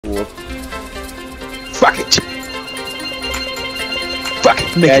world. Fuck it. Fuck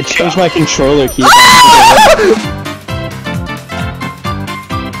it. Yeah, I changed my controller key.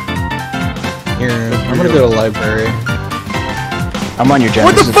 Here, I'm gonna go to the library. I'm on your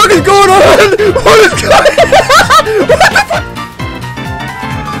Genesis. What the fuck is going on? What is going on? What the fuck?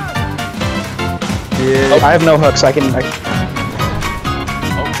 Yeah. Oh, I have no hooks. I can.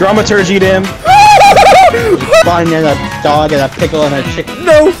 Dramaturgy to him. Finding a dog and a pickle and a chicken.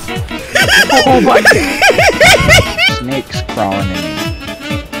 No. Oh my god. Snakes crawling in.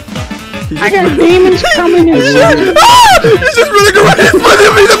 I got demons coming in. He's just really going in front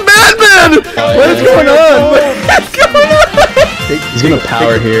of me, the madman! What is going on? What is going on? He's gonna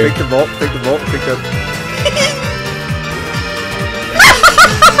power here. Take the vault, take the vault, take the...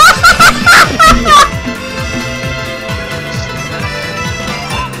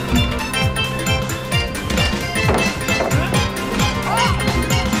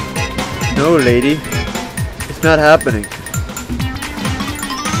 No, lady. It's not happening.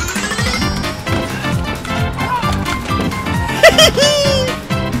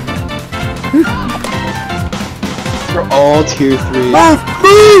 We're all tier 3. Move!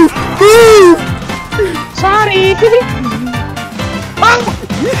 Move! Move! Sorry!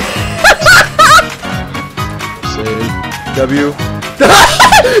 Save. W.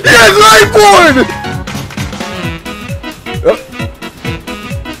 Yes, Lightborn!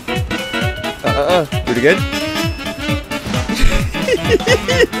 Oh. Do it again.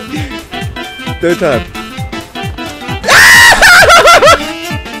 Third time.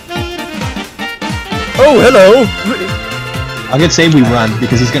 Oh, hello! I'll get saved. We run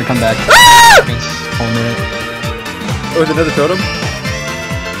because he's gonna come back. It's a minute. Oh, is it another totem?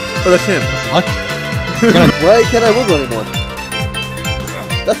 Oh, that's him. What? Why can't I wiggle anymore?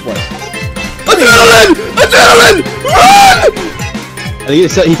 That's why. Adrenaline! Adrenaline! Run! I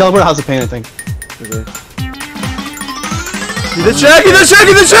think he teleported House of Pain, I think. Okay. He's a check! He's a check!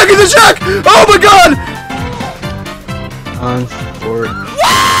 He's a check! He's a check! Oh my god! On forward.